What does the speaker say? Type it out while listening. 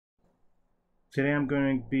Today I'm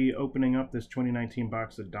going to be opening up this 2019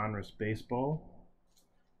 box of Donruss Baseball.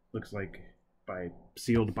 Looks like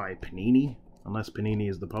sealed by Panini, unless Panini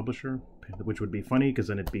is the publisher, which would be funny because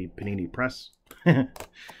then it'd be Panini Press.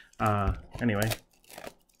 Anyway,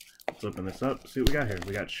 let's open this up, see what we got here.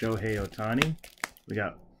 We got Shohei Ohtani. We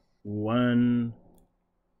got one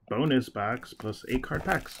bonus box plus 8 card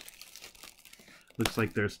packs. Looks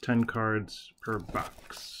like there's 10 cards per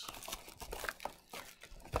box,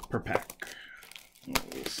 per pack.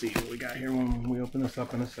 We'll see what we got here when we open this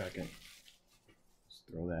up in a second. Let's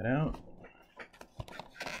throw that out.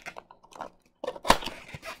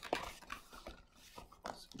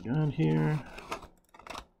 What's we got here?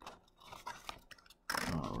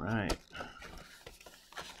 All right.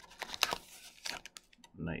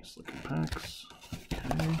 Nice looking packs.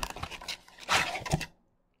 Okay.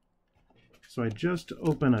 So I just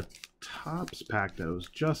opened a Topps pack that was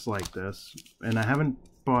just like this, and I haven't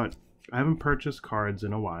purchased cards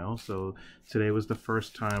in a while, so today was the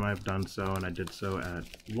first time I've done so, and I did so at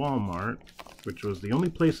Wal-Mart, which was the only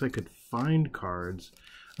place I could find cards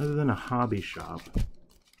other than a hobby shop.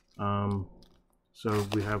 So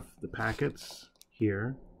we have the packets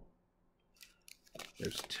here.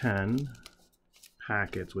 There's 10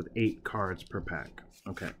 packets with 8 cards per pack.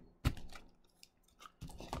 Okay.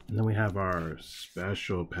 And then we have our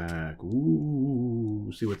special pack.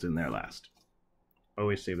 Ooh, see what's in there last.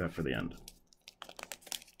 Always save that for the end.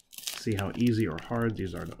 See how easy or hard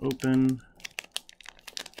these are to open.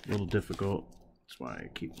 A little difficult. That's why I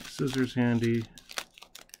keep the scissors handy.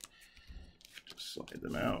 Just slide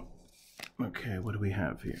them out. Okay, what do we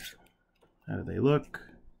have here? How do they look?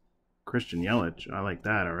 Christian Yelich. I like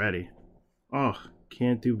that already. Oh,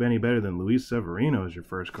 can't do any better than Luis Severino as your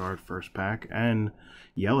first card, first pack, and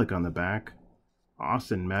Yelich on the back.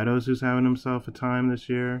 Austin Meadows, who's having himself a time this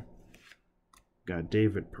year. Got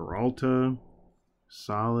David Peralta,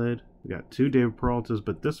 solid. We got 2 David Peraltas,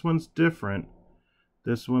 but this one's different.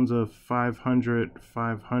 This one's a 500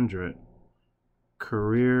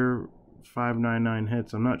 career 599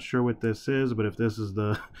 hits. I'm not sure what this is, but if this is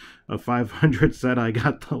a 500 set, I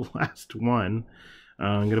got the last one.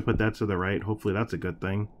 I'm gonna put that to the right. Hopefully that's a good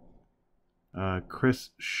thing. Chris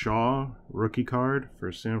Shaw, rookie card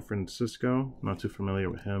for San Francisco. Not too familiar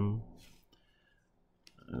with him.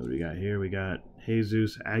 What do we got here? We got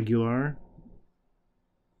Jesus Aguilar.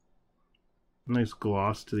 Nice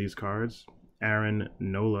gloss to these cards. Aaron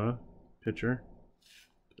Nola, pitcher.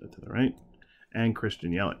 Put that to the right. And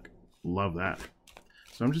Christian Yelich. Love that.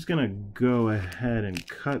 So I'm just going to go ahead and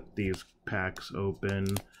cut these packs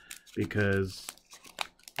open because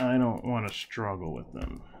I don't want to struggle with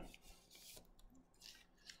them.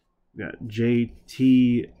 We got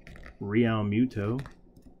JT Realmuto.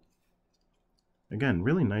 Again,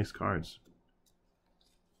 really nice cards.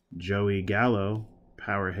 Joey Gallo,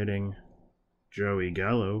 power hitting Joey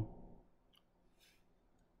Gallo.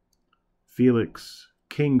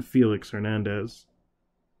 King Felix Hernandez.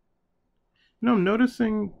 You know, I'm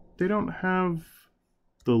noticing they don't have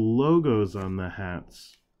the logos on the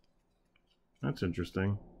hats. That's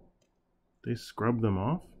interesting. They scrub them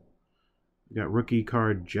off. We got rookie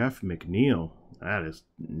card Jeff McNeil. That is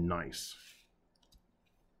nice.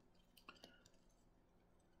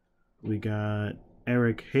 We got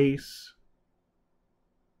Eric Hayes,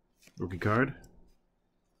 rookie card.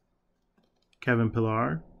 Kevin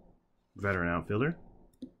Pillar, veteran outfielder.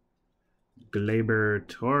 Gleyber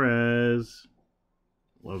Torres.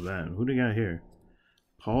 Love that. Who do we got here?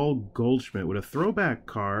 Paul Goldschmidt with a throwback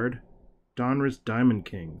card. Donruss Diamond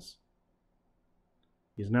Kings.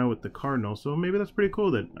 He's now with the Cardinals, so maybe that's pretty cool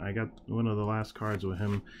that I got one of the last cards with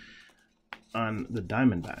him on the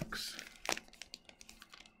Diamondbacks.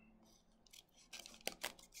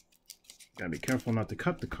 Gotta be careful not to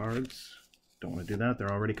cut the cards. Don't want to do that,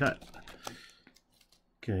 they're already cut.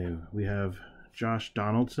 Okay, we have Josh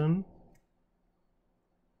Donaldson.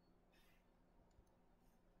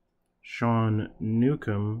 Sean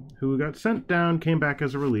Newcomb, who got sent down, came back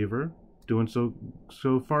as a reliever. Doing so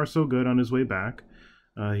far so good on his way back.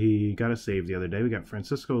 He got a save the other day. We got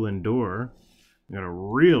Francisco Lindor. We got a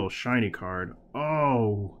real shiny card.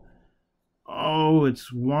 Oh,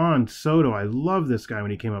 it's Juan Soto. I love this guy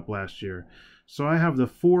when he came up last year. So I have the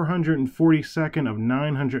 442nd of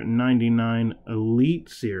 999 Elite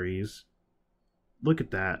Series. Look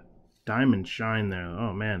at that. Diamond shine there.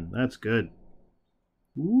 Oh, man, that's good.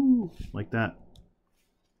 Ooh, like that.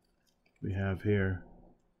 We have here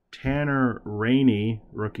Tanner Rainey,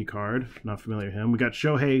 rookie card. Not familiar with him. We got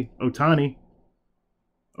Shohei Ohtani.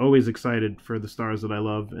 Always excited for the stars that I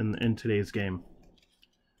love in today's game.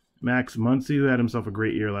 Max Muncy, who had himself a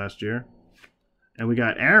great year last year. And we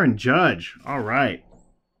got Aaron Judge. All right.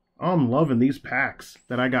 I'm loving these packs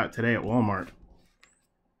that I got today at Walmart.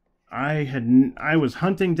 I was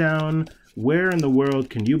hunting down where in the world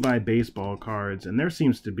can you buy baseball cards, and there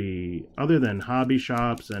seems to be, other than hobby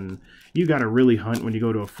shops, and you got to really hunt when you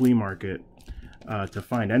go to a flea market to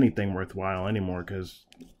find anything worthwhile anymore, because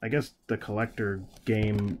I guess the collector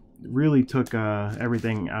game really took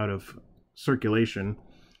everything out of circulation.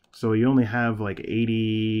 So you only have like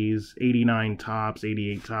 80s, 89 tops,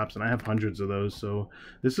 88 tops, and I have hundreds of those. So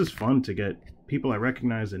this is fun to get people I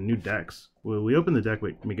recognize in new decks. Well, we opened the deck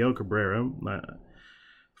with Miguel Cabrera,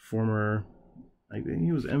 former, I think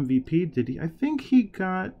he was MVP. Did he? I think he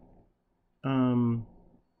got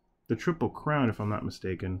the Triple Crown, if I'm not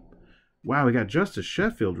mistaken. Wow, we got Justice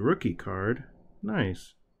Sheffield rookie card.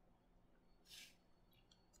 Nice.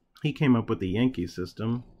 He came up with the Yankee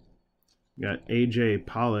system. We got AJ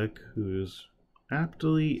Pollock, who's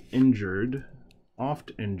aptly injured,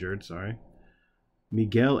 oft injured, sorry.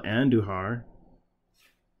 Miguel Andujar.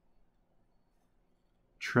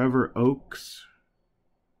 Trevor Oakes,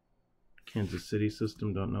 Kansas City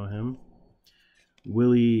system, don't know him.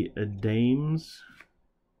 Willie Adames.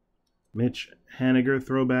 Mitch Haniger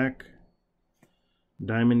throwback.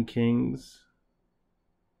 Diamond Kings.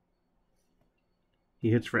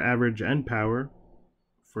 He hits for average and power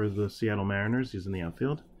for the Seattle Mariners. He's in the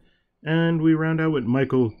outfield. And we round out with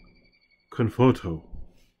Michael Conforto.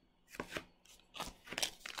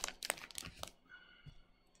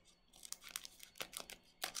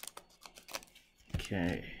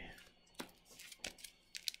 Okay.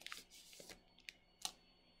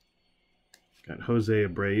 Got Jose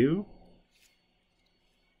Abreu.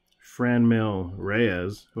 Franmil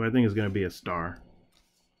Reyes, who I think is going to be a star.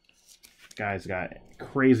 Guy's got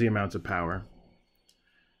crazy amounts of power.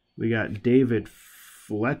 We got David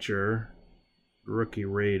Fletcher, rookie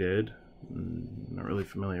rated. Not really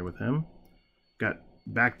familiar with him. Got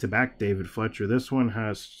back-to-back David Fletcher. This one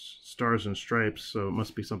has stars and stripes, so it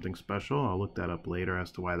must be something special. I'll look that up later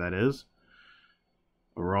as to why that is.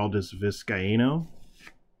 Aroldis Vizcaíno.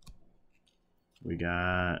 We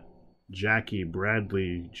got Jackie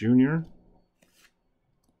Bradley Jr.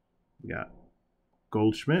 We got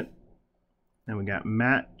Goldschmidt. And we got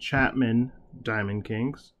Matt Chapman, Diamond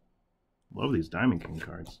Kings. Love these Diamond King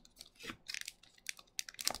cards.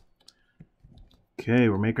 Okay,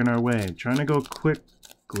 we're making our way. Trying to go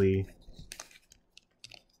quickly.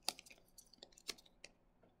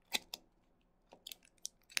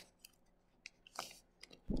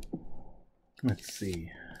 Let's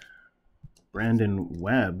see. Brandon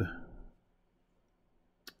Webb.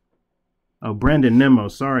 Oh, Brandon Nimmo.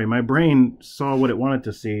 Sorry, my brain saw what it wanted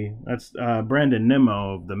to see. That's Brandon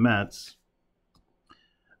Nimmo of the Mets.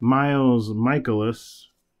 Miles Michaelis.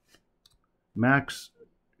 Max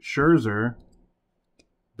Scherzer.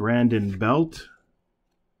 Brandon Belt.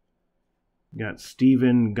 Got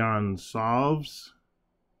Steven Gonsalves.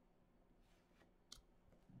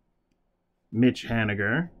 Mitch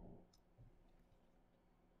Haniger.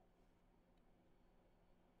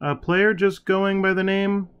 A player just going by the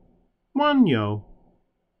name Wanyo.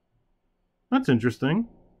 That's interesting.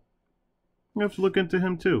 We have to look into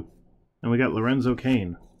him too. And we got Lorenzo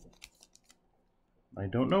Cain. I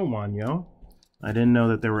don't know Wanyo. I didn't know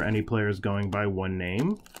that there were any players going by one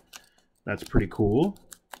name. That's pretty cool.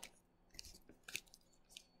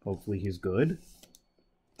 Hopefully he's good.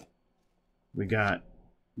 We got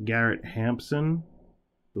Garrett Hampson.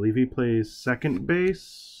 I believe he plays second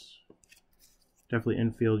base. Definitely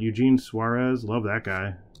infield. Eugene Suarez. Love that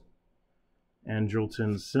guy.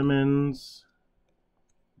 Andrelton Simmons.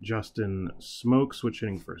 Justin Smoke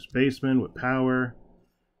switching first baseman with power.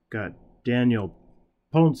 Got Daniel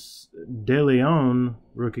Ponce de Leon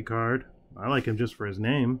rookie card. I like him just for his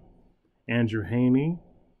name. Andrew Haney.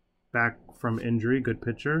 Back from injury. Good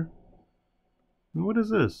pitcher. And what is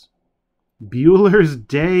this? Bueller's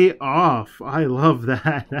Day Off. I love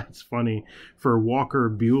that. That's funny. For Walker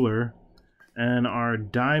Bueller. And our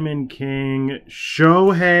Diamond King,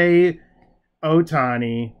 Shohei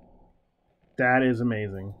Ohtani. That is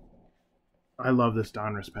amazing. I love this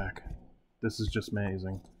Donruss pack. This is just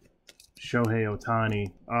amazing. Shohei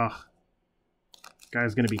Ohtani. Ugh.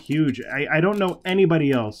 Guy's going to be huge. I don't know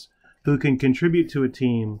anybody else who can contribute to a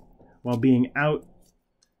team while being out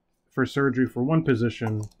for surgery for one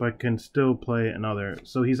position, but can still play another.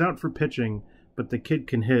 So he's out for pitching, but the kid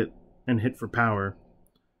can hit and hit for power.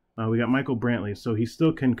 We got Michael Brantley, so he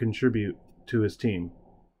still can contribute to his team.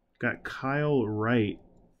 Got Kyle Wright.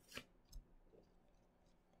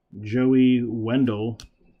 Joey Wendell.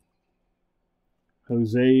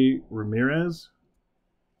 Jose Ramirez.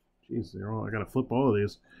 Jeez, I gotta flip all of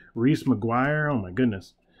these. Reese McGuire, oh my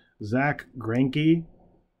goodness. Zach Greinke.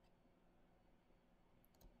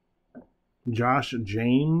 Josh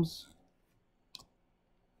James.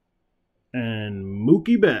 And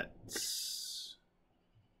Mookie Betts.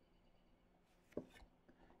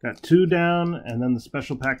 Got 2 down, and then the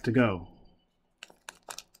special pack to go.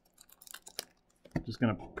 Just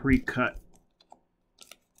gonna pre-cut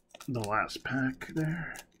the last pack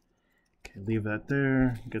there. Okay, leave that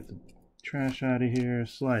there. Get the trash out of here.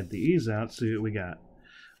 Slide the E's out. See what we got.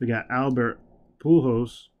 We got Albert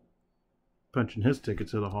Pujols punching his ticket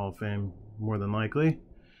to the Hall of Fame, more than likely.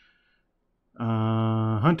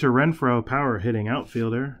 Hunter Renfroe, power hitting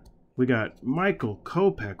outfielder. We got Michael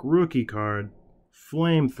Kopech, rookie card,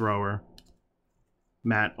 flamethrower.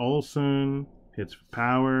 Matt Olson, hits for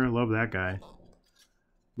power. Love that guy.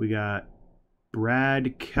 We got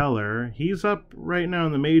Brad Keller. He's up right now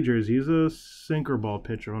in the majors. He's a sinker ball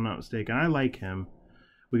pitcher, if I'm not mistaken. I like him.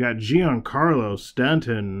 We got Giancarlo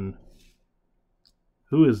Stanton.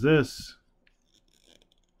 Who is this?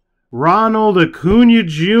 Ronald Acuna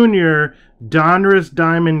Jr., Donruss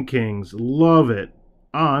Diamond Kings. Love it.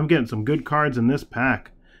 Oh, I'm getting some good cards in this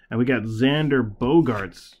pack. And we got Xander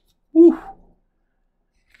Bogaerts. Woo!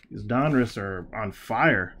 These Donruss are on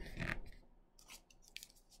fire.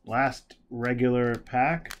 Last regular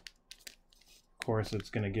pack. Of course, it's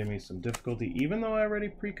going to give me some difficulty, even though I already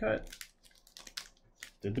pre-cut.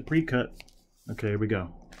 Did the pre-cut. Okay, here we go.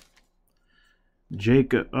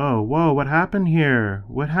 Jacob. Oh, whoa, what happened here?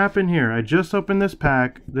 What happened here? I just opened this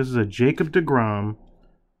pack. This is a Jacob deGrom.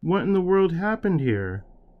 What in the world happened here?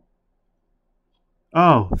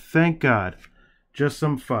 Oh, thank God. Just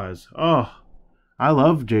some fuzz. Oh, I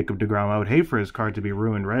love Jacob deGrom. I would hate for his card to be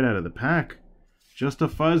ruined right out of the pack. Just a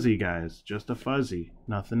fuzzy, guys. Just a fuzzy.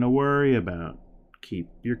 Nothing to worry about. Keep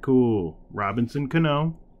your cool. Robinson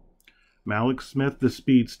Cano. Malik Smith, the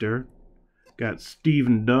speedster. Got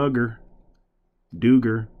Steven Duger.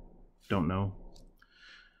 Don't know.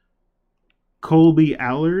 Colby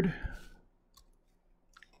Allard.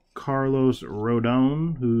 Carlos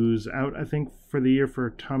Rodon, who's out, I think, for the year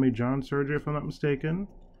for Tommy John surgery, if I'm not mistaken.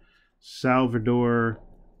 Salvador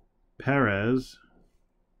Perez.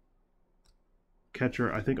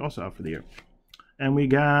 Catcher, I think, also out for the year. And we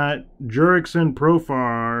got Jurickson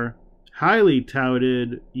Profar, highly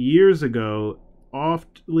touted years ago,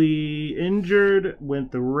 awfully injured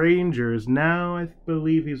with the Rangers. Now I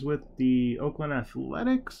believe he's with the Oakland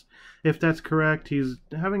Athletics. If that's correct, he's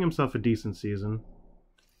having himself a decent season.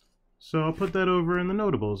 So I'll put that over in the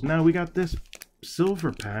notables. Now we got this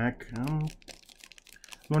silver pack. I'm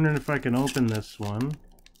wondering if I can open this one.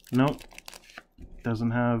 Nope.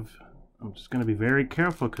 Doesn't have... I'm just going to be very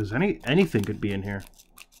careful because anything could be in here.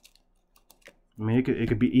 I mean, it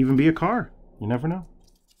could even be a car. You never know.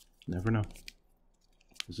 Never know.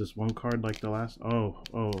 Is this one card like the last?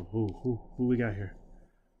 Who we got here?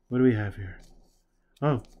 What do we have here?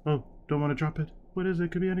 Oh, don't want to drop it. What is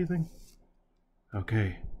it? Could be anything.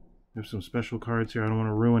 Okay. There's some special cards here. I don't want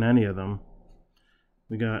to ruin any of them.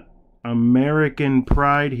 We got American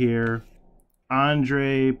Pride here.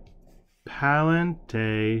 Andre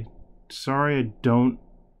Palante. Sorry I don't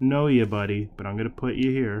know you, buddy, but I'm going to put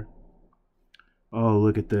you here. Oh,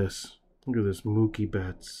 look at this. Look at this Mookie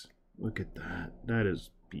Betts. Look at that. That is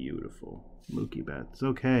beautiful. Mookie Betts.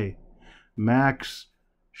 Okay. Max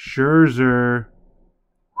Scherzer.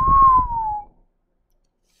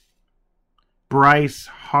 Bryce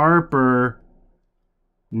Harper.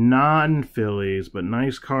 Non-Phillies, but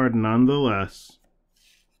nice card nonetheless.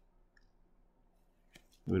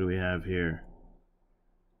 What do we have here?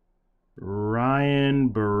 Ryan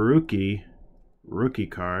Barucki, rookie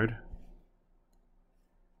card.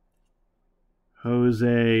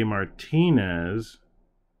 Jose Martinez,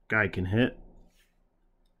 guy can hit.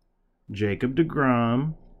 Jacob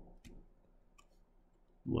deGrom,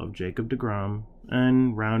 love Jacob deGrom.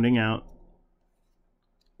 And rounding out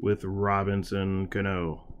with Robinson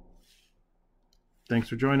Cano. Thanks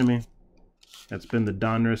for joining me. That's been the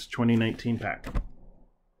Donruss 2019 pack.